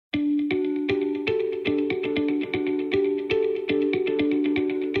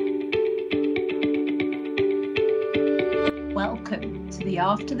the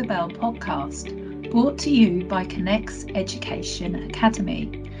After the Bell podcast, brought to you by Connects Education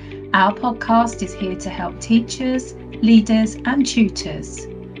Academy. Our podcast is here to help teachers, leaders and tutors.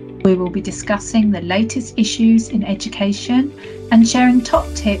 We will be discussing the latest issues in education and sharing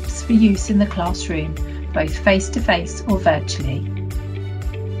top tips for use in the classroom, both face-to-face or virtually.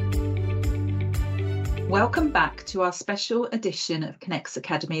 Welcome back to our special edition of Connects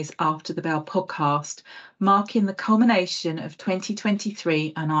Academy's After the Bell podcast, marking the culmination of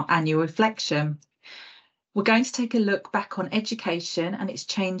 2023 and our annual reflection. We're going to take a look back on education and its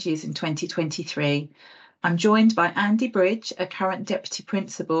changes in 2023. I'm joined by Andy Bridge, a current Deputy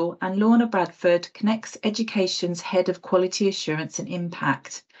Principal, and Lorna Bradford, Connects Education's Head of Quality Assurance and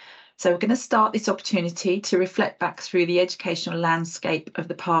Impact. So we're going to start this opportunity to reflect back through the educational landscape of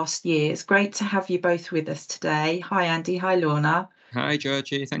the past year. It's great to have you both with us today. Hi, Andy. Hi, Lorna. Hi,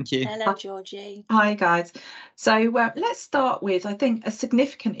 Georgie. Thank you. Hello, Georgie. Hi, guys. So let's start with, I think, a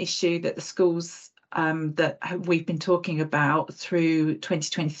significant issue that the schools we've been talking about through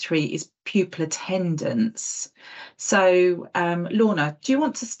 2023 is pupil attendance. So, Lorna, do you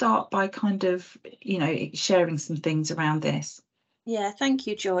want to start by kind of, sharing some things around this? Yeah, thank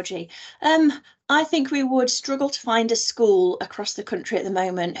you, Georgie. I think we would struggle to find a school across the country at the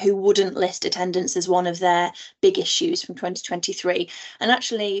moment who wouldn't list attendance as one of their big issues from 2023. And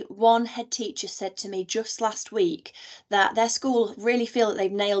actually, one head teacher said to me just last week that their school really feel that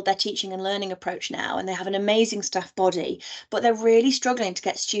they've nailed their teaching and learning approach now, and they have an amazing staff body, but they're really struggling to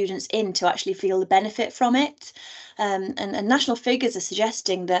get students in to actually feel the benefit from it. And national figures are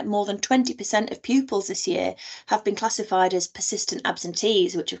suggesting that more than 20% of pupils this year have been classified as persistent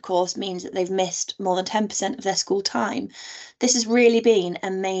absentees, which of course means that they've missed more than 10% of their school time. This has really been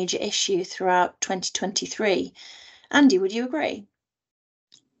a major issue throughout 2023. Andy, would you agree?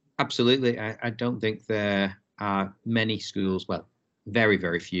 Absolutely. I don't think there are many schools, well, very,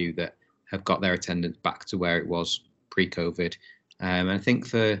 very few, that have got their attendance back to where it was pre-COVID. And I think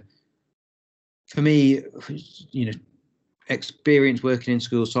for me, experience working in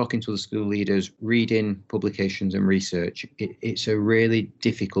schools, talking to the school leaders, reading publications and research, it's a really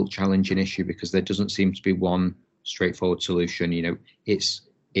difficult, challenging issue because there doesn't seem to be one straightforward solution. It's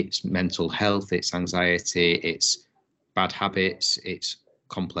mental health, it's anxiety, it's bad habits, it's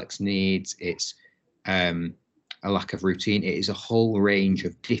complex needs, it's a lack of routine. It is a whole range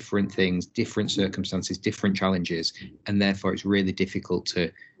of different things, different circumstances, different challenges, and therefore it's really difficult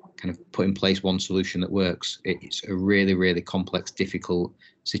to kind of put in place one solution that works. It's a really, really complex, difficult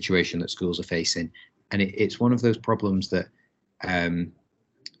situation that schools are facing. And it's one of those problems that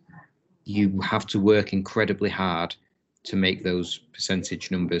you have to work incredibly hard to make those percentage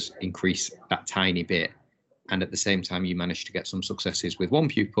numbers increase that tiny bit. And at the same time, you manage to get some successes with one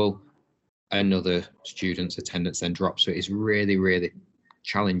pupil, another student's attendance then drops. So it's really, really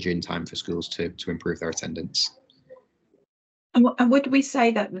challenging time for schools to improve their attendance. And would we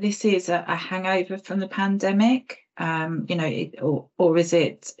say that this is a hangover from the pandemic, or is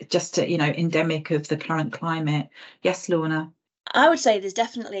it just endemic of the current climate? Yes, Lorna. I would say there's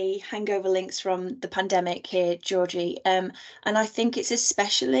definitely hangover links from the pandemic here, Georgie, and I think it's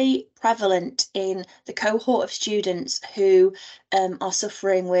especially prevalent in the cohort of students who are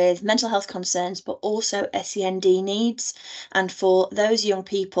suffering with mental health concerns, but also SEND needs. And for those young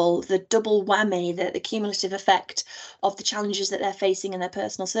people, the double whammy, the cumulative effect of the challenges that they're facing in their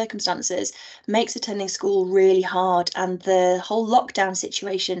personal circumstances makes attending school really hard. And the whole lockdown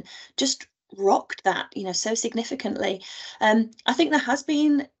situation just rocked that, so significantly. I think there has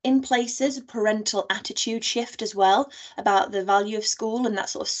been in places a parental attitude shift as well about the value of school, and that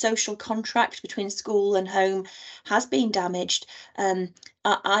sort of social contract between school and home has been damaged.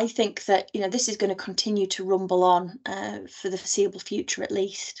 I think that this is going to continue to rumble on for the foreseeable future at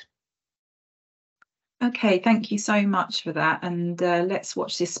least. Okay, thank you so much for that, and let's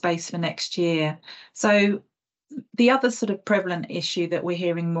watch this space for next year. So the other sort of prevalent issue that we're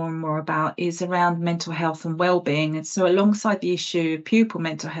hearing more and more about is around mental health and well-being. And so alongside the issue of pupil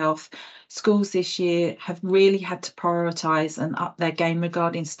mental health, schools this year have really had to prioritise and up their game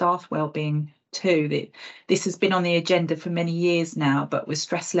regarding staff well-being too. This has been on the agenda for many years now, but with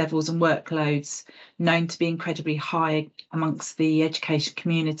stress levels and workloads known to be incredibly high amongst the education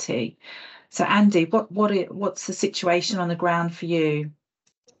community. So Andy, what's the situation on the ground for you?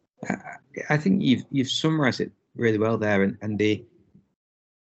 I think you've summarised it really well there, and the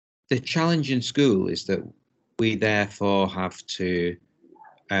challenge in school is that we therefore have to,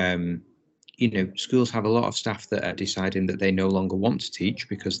 schools have a lot of staff that are deciding that they no longer want to teach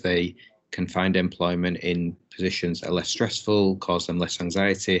because they can find employment in positions that are less stressful, cause them less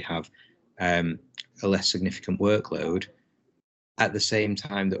anxiety, have a less significant workload. at the same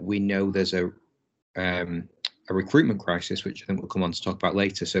time that we know there's a recruitment crisis, which I think we'll come on to talk about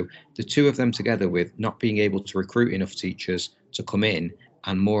later. So the two of them together, with not being able to recruit enough teachers to come in,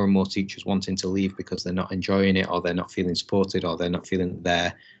 and more teachers wanting to leave because they're not enjoying it, or they're not feeling supported, or they're not feeling that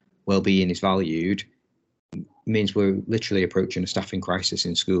their well-being is valued, means we're literally approaching a staffing crisis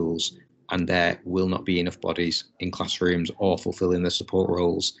in schools, and there will not be enough bodies in classrooms or fulfilling the support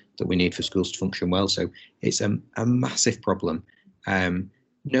roles that we need for schools to function well. So it's a massive problem.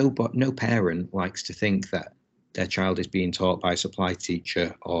 No parent likes to think that their child is being taught by a supply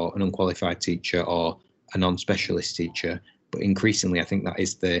teacher or an unqualified teacher or a non-specialist teacher. But increasingly, I think that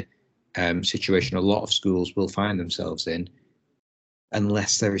is the situation a lot of schools will find themselves in,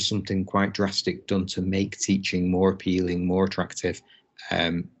 unless there is something quite drastic done to make teaching more appealing, more attractive,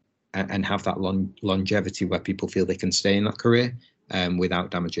 and have that longevity where people feel they can stay in that career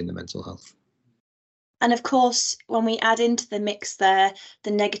without damaging their mental health. And of course, when we add into the mix there the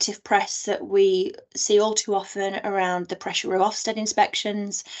negative press that we see all too often around the pressure of Ofsted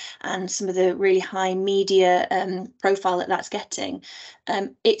inspections and some of the really high media profile that that's getting,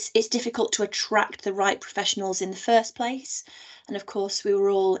 it's difficult to attract the right professionals in the first place. And of course, we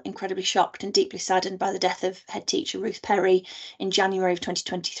were all incredibly shocked and deeply saddened by the death of head teacher Ruth Perry in January of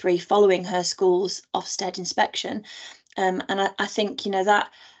 2023 following her school's Ofsted inspection. And I think,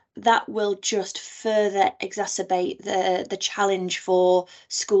 that will just further exacerbate the challenge for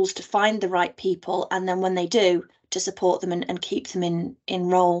schools to find the right people, and then when they do, to support them and keep them in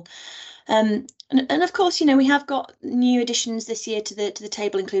role. And of course, we have got new additions this year to the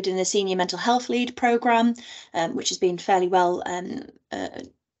table, including the Senior Mental Health Lead programme, which has been fairly well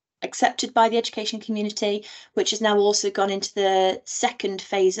accepted by the education community, which has now also gone into the second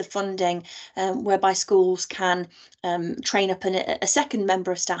phase of funding, whereby schools can train up a second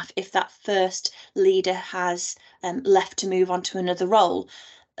member of staff if that first leader has left to move on to another role.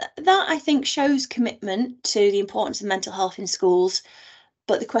 That, I think, shows commitment to the importance of mental health in schools,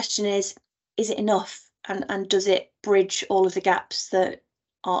 but the question is it enough, and does it bridge all of the gaps that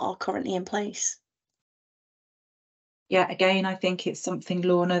are currently in place? Yeah, again, I think it's something,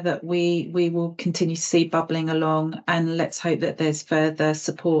 Lorna, that we will continue to see bubbling along, and let's hope that there's further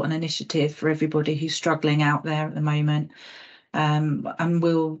support and initiative for everybody who's struggling out there at the moment. And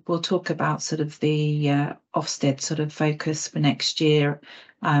we'll talk about sort of the Ofsted sort of focus for next year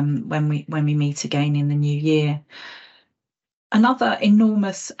when we meet again in the new year. Another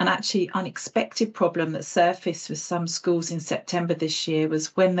enormous and actually unexpected problem that surfaced for some schools in September this year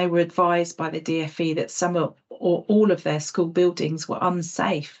was when they were advised by the DfE that some or all of their school buildings were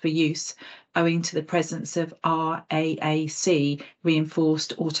unsafe for use owing to the presence of RAAC,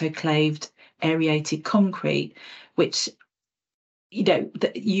 reinforced autoclaved aerated concrete, which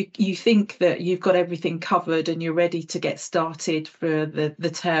you think that you've got everything covered and you're ready to get started for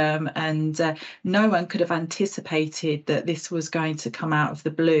the term, and no one could have anticipated that this was going to come out of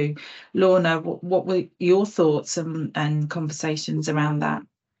the blue. Lorna, what were your thoughts and conversations around that?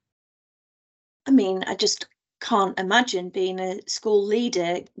 I mean, I just can't imagine being a school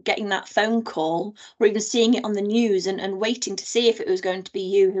leader, getting that phone call, or even seeing it on the news and waiting to see if it was going to be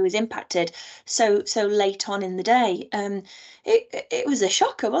you who was impacted so late on in the day. It was a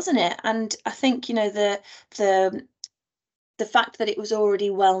shocker, wasn't it? And I think, the fact that it was already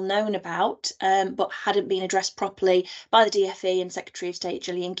well known about, but hadn't been addressed properly by the DfE and Secretary of State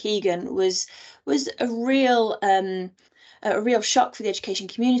Gillian Keegan was a real shock for the education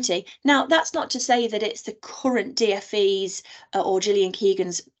community. Now, that's not to say that it's the current DfE's or Gillian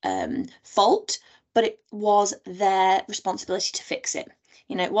Keegan's fault, but it was their responsibility to fix it.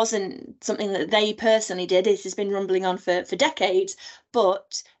 It wasn't something that they personally did. This has been rumbling on for decades,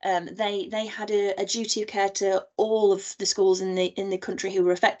 but they had a duty of care to all of the schools in the country who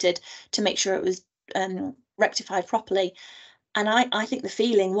were affected to make sure it was rectified properly. And I think the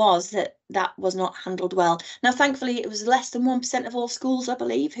feeling was that was not handled well. Now, thankfully, it was less than 1% of all schools, I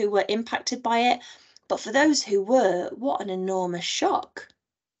believe, who were impacted by it. But for those who were, what an enormous shock.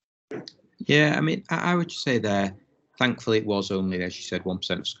 Yeah, I mean, I would just say there, thankfully, it was only, as you said,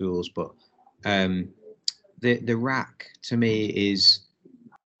 1% of schools. But the RAAC, to me, is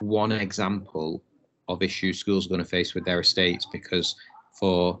one example of issues schools are going to face with their estates, because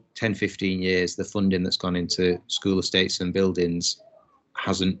for 10, 15 years, the funding that's gone into school estates and buildings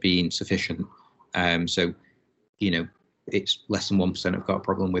hasn't been sufficient. So, it's less than 1% have got a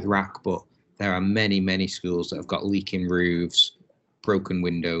problem with RAAC, but there are many, many schools that have got leaking roofs, broken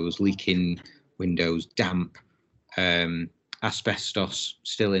windows, leaking windows, damp, asbestos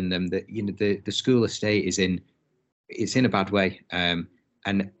still in them. That the school estate is in a bad way, and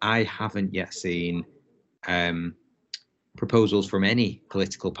I haven't yet seen proposals from any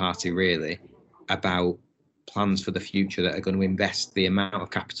political party really about plans for the future that are going to invest the amount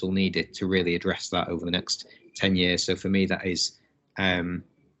of capital needed to really address that over the next 10 years. So for me, that is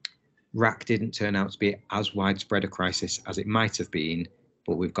RAAC didn't turn out to be as widespread a crisis as it might have been,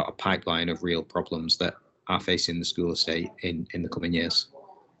 but we've got a pipeline of real problems that are facing the school estate in the coming years.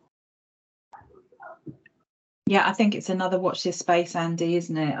 Yeah, I think it's another watch this space, Andy,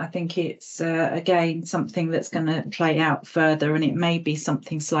 isn't it? I think it's, again, something that's going to play out further, and it may be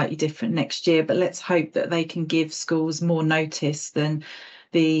something slightly different next year, but let's hope that they can give schools more notice than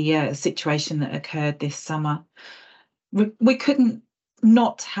the situation that occurred this summer. We couldn't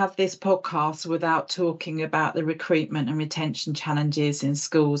not have this podcast without talking about the recruitment and retention challenges in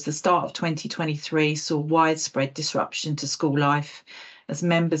schools. The start of 2023 saw widespread disruption to school life as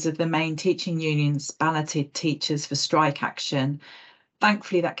members of the main teaching unions balloted teachers for strike action.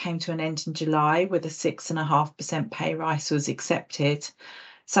 Thankfully, that came to an end in July, with a 6.5% pay rise was accepted.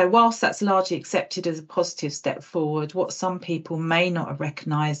 So whilst that's largely accepted as a positive step forward, what some people may not have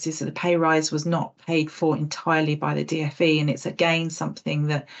recognised is that the pay rise was not paid for entirely by the DfE, and it's again something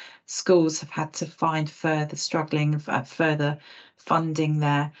that schools have had to find struggling for further funding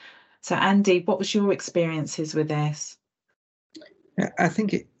there. So Andy, what was your experiences with this? I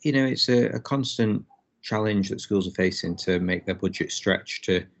think it's a constant challenge that schools are facing to make their budget stretch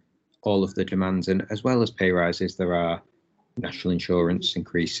to all of the demands, and as well as pay rises, there are national insurance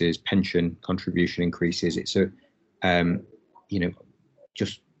increases, pension contribution increases. It's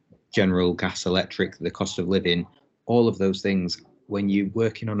just general gas, electric, the cost of living, all of those things. When you're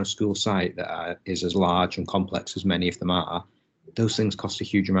working on a school site that is as large and complex as many of them are, those things cost a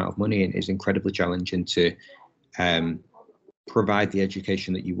huge amount of money, and it's incredibly challenging to provide the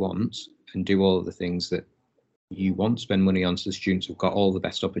education that you want and do all of the things that you want to spend money on, so the students have got all the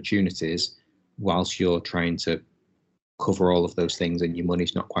best opportunities whilst you're trying to cover all of those things and your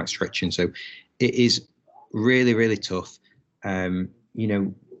money's not quite stretching. So it is really, really tough.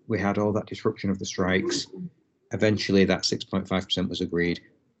 We had all that disruption of the strikes. Eventually that 6.5% was agreed,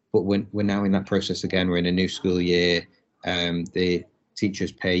 but we're now in that process again. We're in a new school year. The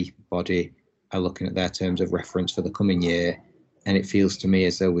teachers' pay body are looking at their terms of reference for the coming year, and it feels to me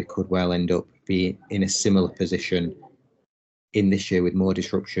as though we could well end up being in a similar position in this year, with more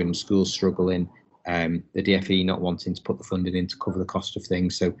disruption, schools struggling, the DfE not wanting to put the funding in to cover the cost of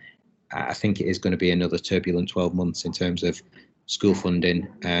things. So I think it is going to be another turbulent 12 months in terms of school funding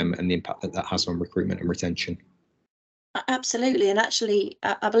and the impact that has on recruitment and retention. Absolutely, and actually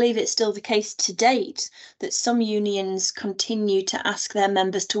I believe it's still the case to date that some unions continue to ask their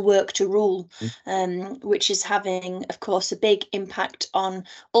members to work to rule, which is having, of course, a big impact on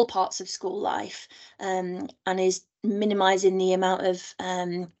all parts of school life, and is minimising the amount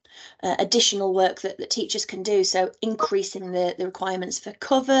of additional work that teachers can do. So increasing the requirements for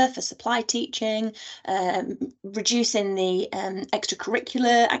cover, for supply teaching, reducing the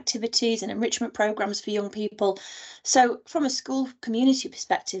extracurricular activities and enrichment programs for young people. So from a school community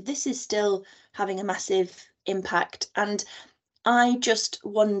perspective, this is still having a massive impact. And I just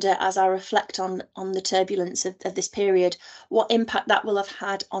wonder, as I reflect on the turbulence of this period, what impact that will have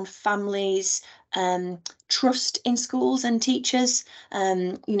had on families' trust in schools and teachers.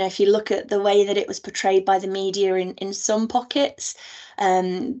 If you look at the way that it was portrayed by the media in some pockets,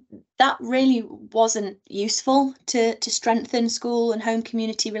 that really wasn't useful to strengthen school and home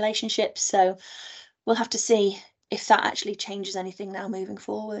community relationships. So we'll have to see if that actually changes anything now moving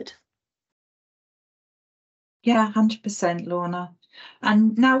forward. Yeah, 100%, Lorna.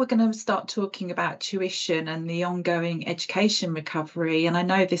 And now we're going to start talking about tuition and the ongoing education recovery. And I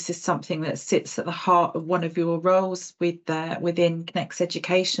know this is something that sits at the heart of one of your roles within Connects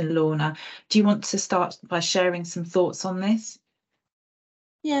Education, Lorna. Do you want to start by sharing some thoughts on this?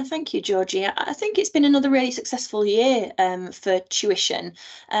 Yeah, thank you, Georgie. I think it's been another really successful year for tuition.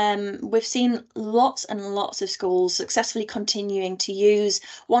 We've seen lots and lots of schools successfully continuing to use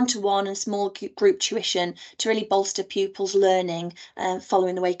one-to-one and small group tuition to really bolster pupils' learning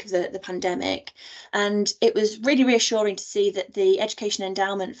following the wake of the pandemic. And it was really reassuring to see that the Education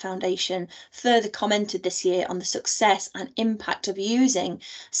Endowment Foundation further commented this year on the success and impact of using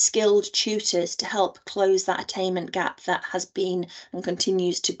skilled tutors to help close that attainment gap that has been and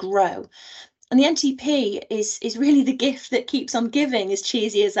continues to grow. And the NTP is really the gift that keeps on giving, as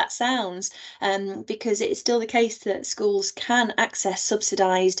cheesy as that sounds, because it is still the case that schools can access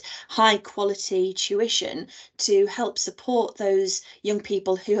subsidised, high-quality tuition to help support those young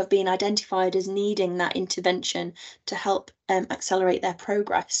people who have been identified as needing that intervention to help accelerate their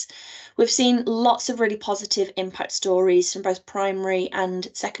progress. We've seen lots of really positive impact stories from both primary and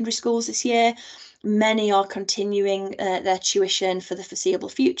secondary schools this year. Many are continuing their tuition for the foreseeable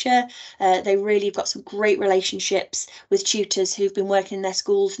future. They really have got some great relationships with tutors who've been working in their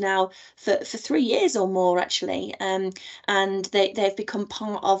schools now for 3 years or more, actually. And they've become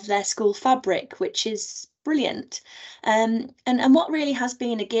part of their school fabric, which is brilliant. And what really has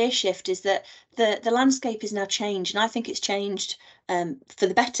been a gear shift is that the landscape is now changed, and I think it's changed for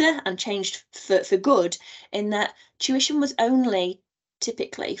the better and changed for good, in that tuition was only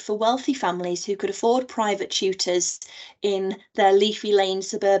typically for wealthy families who could afford private tutors in their leafy lane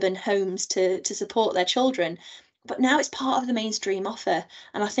suburban homes to support their children. But now it's part of the mainstream offer,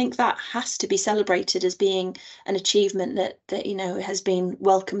 and I think that has to be celebrated as being an achievement that has been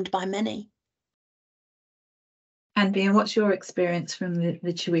welcomed by many. Andy, and what's your experience from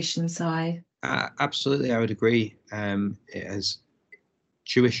the tuition side? Absolutely, I would agree.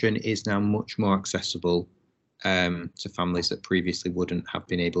 Tuition is now much more accessible to families that previously wouldn't have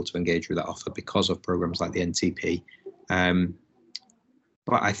been able to engage with that offer because of programs like the NTP.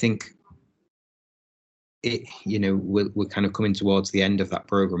 But I think we're kind of coming towards the end of that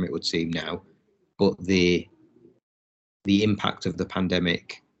program, it would seem now. But the impact of the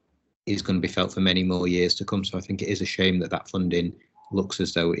pandemic is going to be felt for many more years to come. So I think it is a shame that funding looks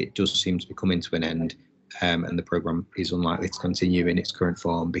as though it does seem to be coming to an end, and the programme is unlikely to continue in its current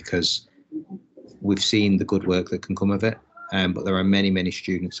form, because we've seen the good work that can come of it, but there are many, many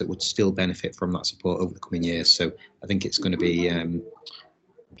students that would still benefit from that support over the coming years. So I think it's going to be,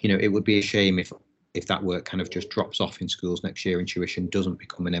 it would be a shame if that work kind of just drops off in schools next year and tuition doesn't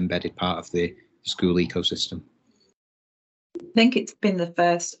become an embedded part of the school ecosystem. I think it's been the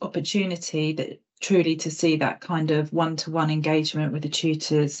first opportunity that truly to see that kind of one-to-one engagement with the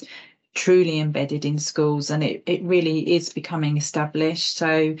tutors truly embedded in schools, and it really is becoming established.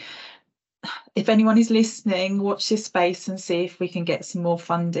 So if anyone is listening, watch this space and see if we can get some more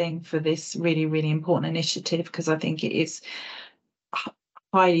funding for this really, really important initiative, because I think it is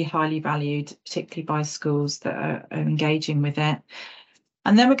highly, highly valued, particularly by schools that are engaging with it.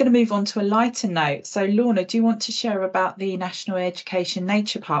 And then we're going to move on to a lighter note. So Lorna, do you want to share about the National Education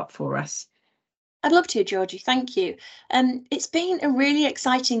Nature Park for us? I'd love to, Georgie, thank you. It's been a really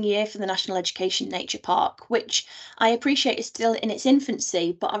exciting year for the National Education Nature Park, which I appreciate is still in its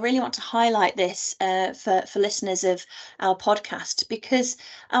infancy, but I really want to highlight this for listeners of our podcast, because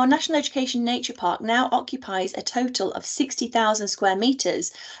our National Education Nature Park now occupies a total of 60,000 square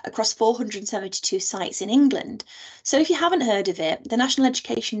metres across 472 sites in England. So if you haven't heard of it, the National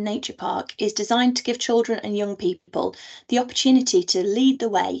Education Nature Park is designed to give children and young people the opportunity to lead the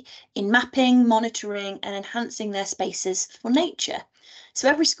way in mapping, monitoring and enhancing their spaces for nature. So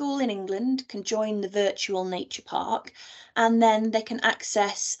every school in England can join the virtual nature park, and then they can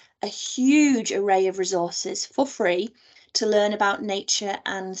access a huge array of resources for free to learn about nature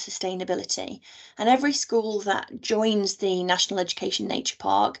and sustainability. And every school that joins the National Education Nature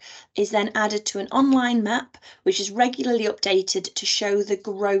Park is then added to an online map, which is regularly updated to show the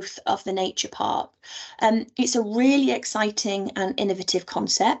growth of the nature park. It's a really exciting and innovative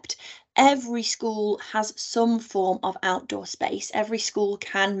concept. Every school has some form of outdoor space. Every school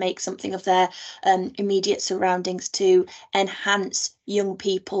can make something of their immediate surroundings to enhance young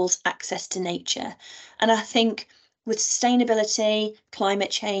people's access to nature. And I think with sustainability,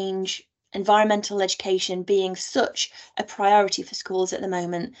 climate change, environmental education being such a priority for schools at the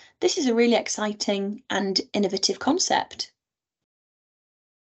moment, this is a really exciting and innovative concept.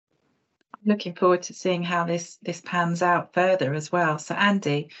 Looking forward to seeing how this pans out further as well. So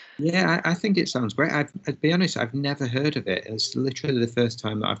Andy. Yeah, I think it sounds great. I'd be honest, I've never heard of it. It's literally the first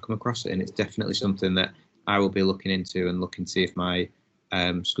time that I've come across it, and it's definitely something that I will be looking into and looking to see if my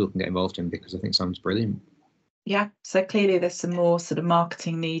school can get involved in, because I think it sounds brilliant. Yeah, so clearly there's some more sort of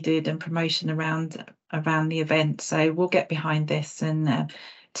marketing needed and promotion around the event. So we'll get behind this and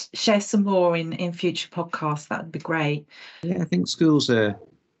share some more in future podcasts. That would be great. Yeah, I think schools are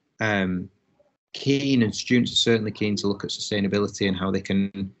keen, and students are certainly keen to look at sustainability and how they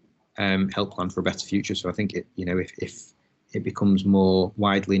can help plan for a better future. So I think if it becomes more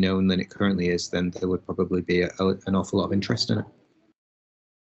widely known than it currently is, then there would probably be an awful lot of interest in it.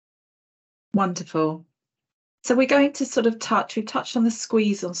 Wonderful. So we're going to we've touched on the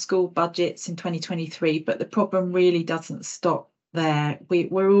squeeze on school budgets in 2023, but the problem really doesn't stop there.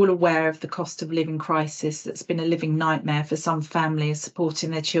 We're all aware of the cost of living crisis that's been a living nightmare for some families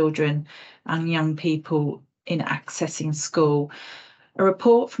supporting their children and young people in accessing school. A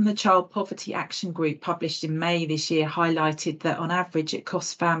report from the Child Poverty Action Group published in May this year highlighted that on average it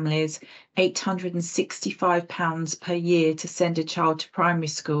costs families £865 per year to send a child to primary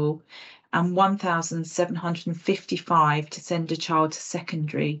school and £1,755 to send a child to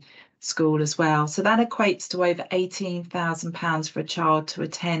secondary school as well. So that equates to over £18,000 for a child to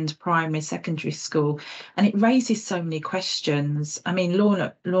attend primary, secondary school. And it raises so many questions. I mean,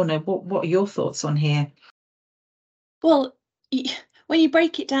 Lorna, what are your thoughts on here? Well, when you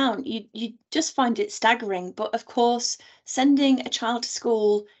break it down, you just find it staggering. But of course, sending a child to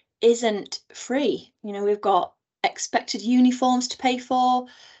school isn't free. You know, we've got expected uniforms to pay for,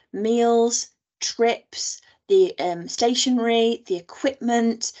 meals, trips, the stationery, the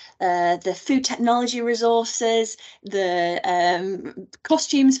equipment, the food technology resources, the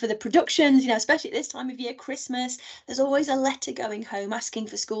costumes for the productions, you know, especially at this time of year, Christmas, there's always a letter going home asking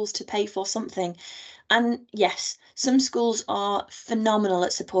for schools to pay for something. And yes, some schools are phenomenal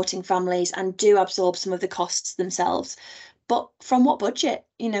at supporting families and do absorb some of the costs themselves. But from what budget?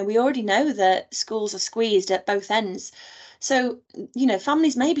 You know, we already know that schools are squeezed at both ends. So, you know,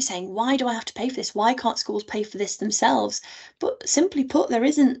 families may be saying, why do I have to pay for this? Why can't schools pay for this themselves? But simply put, there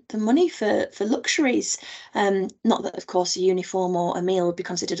isn't the money for luxuries. Not that, of course, a uniform or a meal would be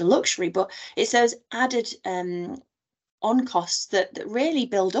considered a luxury, but it's those added on costs that really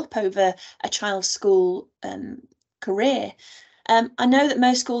build up over a child's school career. I know that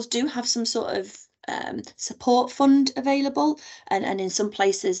most schools do have some sort of support fund available, and in some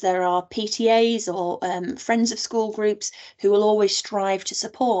places there are PTAs or friends of school groups who will always strive to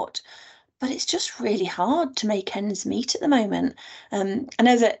support. But it's just really hard to make ends meet at the moment. I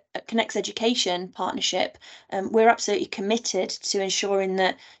know that at Connects Education Partnership, we're absolutely committed to ensuring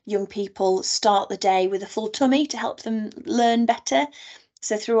that young people start the day with a full tummy to help them learn better.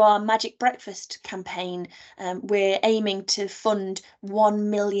 So through our Magic Breakfast campaign, we're aiming to fund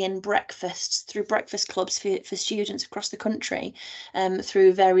 1 million breakfasts through breakfast clubs for students across the country,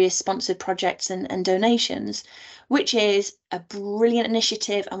 through various sponsored projects and donations, which is a brilliant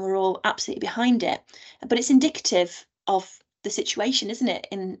initiative and we're all absolutely behind it. But it's indicative of the situation, isn't it,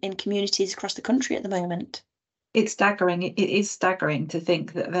 in communities across the country at the moment? It's staggering. It is staggering to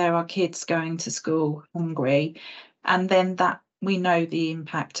think that there are kids going to school hungry, and then that we know the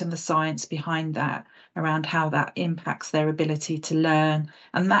impact and the science behind that around how that impacts their ability to learn.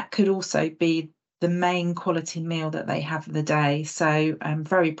 And that could also be the main quality meal that they have of the day. So I'm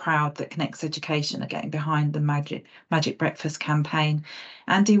very proud that Connects Education are getting behind the Magic Breakfast campaign.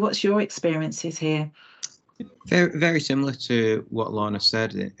 Andy, what's your experiences here? Very, very similar to what Lorna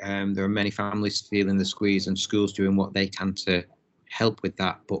said. There are many families feeling the squeeze and schools doing what they can to help with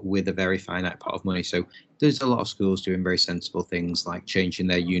that, but with a very finite pot of money. So there's a lot of schools doing very sensible things like changing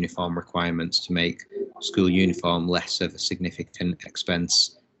their uniform requirements to make school uniform less of a significant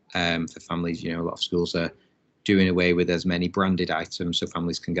expense for families. You know, a lot of schools are doing away with as many branded items so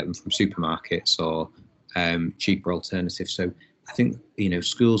families can get them from supermarkets or cheaper alternatives. So I think, you know,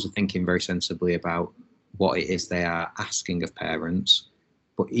 schools are thinking very sensibly about what it is they are asking of parents.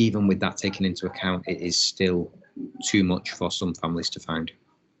 But even with that taken into account, it is still too much for some families to find.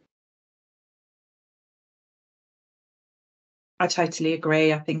 I totally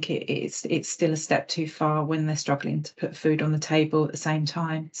agree. I think it's still a step too far when they're struggling to put food on the table at the same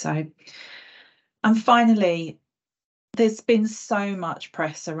time. So, and finally, there's been so much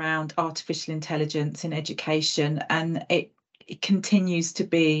press around artificial intelligence in education, and it continues to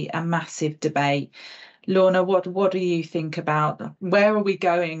be a massive debate. Lorna, what do you think about where are we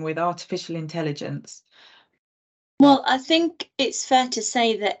going with artificial intelligence? Well, I think it's fair to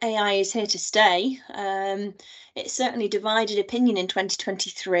say that AI is here to stay. It's certainly divided opinion in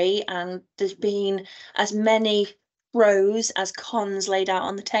 2023, and there's been as many pros as cons laid out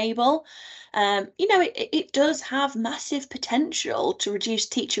on the table. You know, it does have massive potential to reduce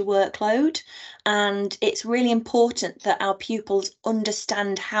teacher workload, and it's really important that our pupils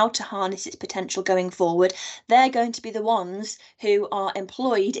understand how to harness its potential going forward. They're going to be the ones who are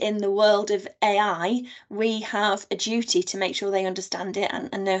employed in the world of AI. We have a duty to make sure they understand it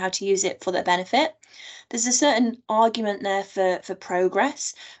and know how to use it for their benefit. There's a certain argument there for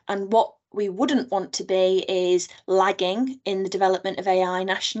progress, and what we wouldn't want to be is lagging in the development of AI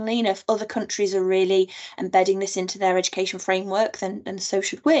nationally. You know, if other countries are really embedding this into their education framework, then so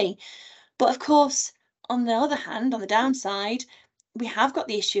should we. But of course, on the other hand, on the downside, we have got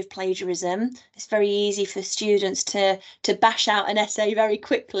the issue of plagiarism. It's very easy for students to bash out an essay very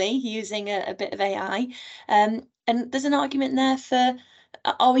quickly using a bit of AI. And there's an argument there for,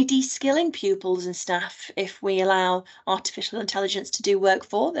 are we de-skilling pupils and staff if we allow artificial intelligence to do work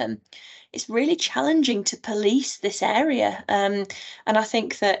for them? It's really challenging to police this area. And I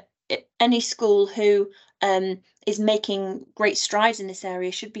think that any school who is making great strides in this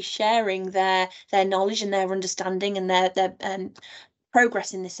area should be sharing their knowledge and their understanding and their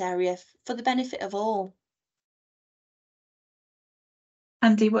progress in this area for the benefit of all.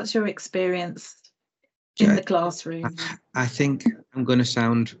 Andy, what's your experience in the classroom? I think I'm going to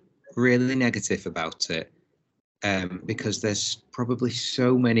sound really negative about it, because there's probably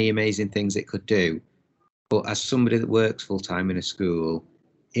so many amazing things it could do. But as somebody that works full time in a school,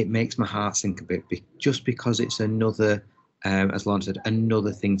 it makes my heart sink a bit, just because it's another, as Lauren said,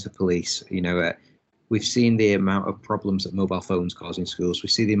 another thing to police. We've seen the amount of problems that mobile phones cause in schools. We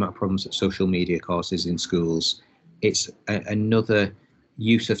see the amount of problems that social media causes in schools. It's another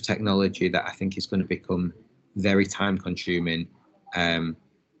use of technology that I think is going to become very time consuming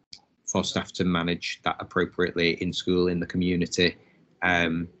for staff to manage that appropriately in school, in the community.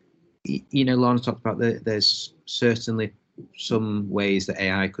 Lauren talked about there's certainly some ways that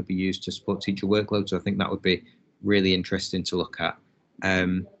AI could be used to support teacher workload. So I think that would be really interesting to look at.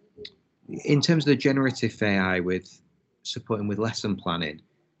 In terms of the generative AI with supporting with lesson planning,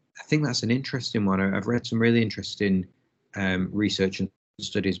 I think that's an interesting one. I've read some really interesting research and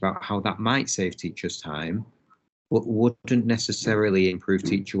studies about how that might save teachers time, but wouldn't necessarily improve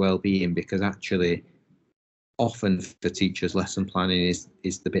teacher well-being, because actually often for teachers, lesson planning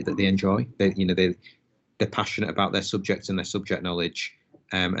is the bit that they enjoy. They're passionate about their subject and their subject knowledge,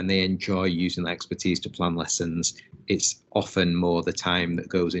 and they enjoy using that expertise to plan lessons. It's often more the time that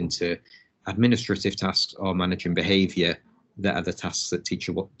goes into administrative tasks or managing behaviour that are the tasks that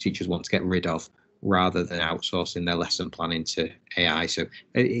teachers want to get rid of, rather than outsourcing their lesson planning to AI. So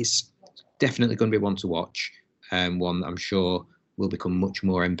it's definitely going to be one to watch, one that I'm sure will become much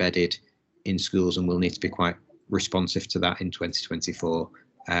more embedded in schools, and we'll need to be quite responsive to that in 2024.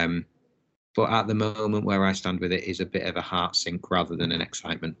 But at the moment, where I stand with it is a bit of a heart sink rather than an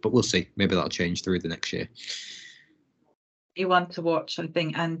excitement. But we'll see. Maybe that'll change through the next year. You want to watch, I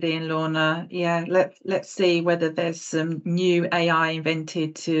think, Andy and Lorna. Yeah, let's see whether there's some new AI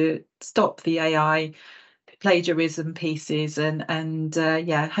invented to stop the AI plagiarism pieces, and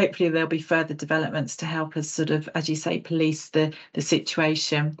hopefully there'll be further developments to help us sort of, as you say, police the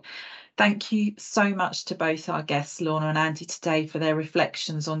situation. Thank you so much to both our guests, Lorna and Andy, today for their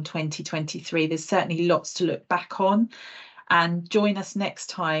reflections on 2023. There's certainly lots to look back on. And join us next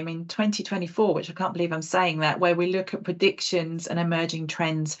time in 2024, which I can't believe I'm saying that, where we look at predictions and emerging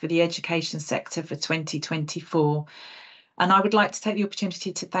trends for the education sector for 2024. And I would like to take the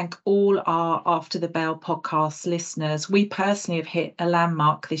opportunity to thank all our After the Bell podcast listeners. We personally have hit a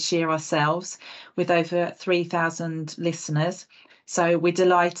landmark this year ourselves with over 3,000 listeners. So we're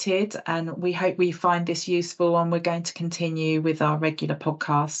delighted, and we hope we find this useful, and we're going to continue with our regular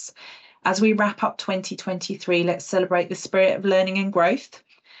podcasts. As we wrap up 2023, let's celebrate the spirit of learning and growth.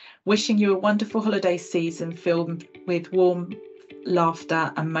 Wishing you a wonderful holiday season filled with warm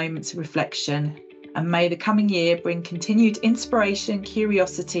laughter and moments of reflection. And may the coming year bring continued inspiration,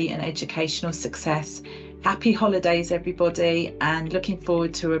 curiosity, and educational success. Happy holidays, everybody, and looking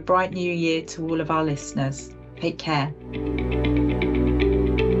forward to a bright new year to all of our listeners. Take care.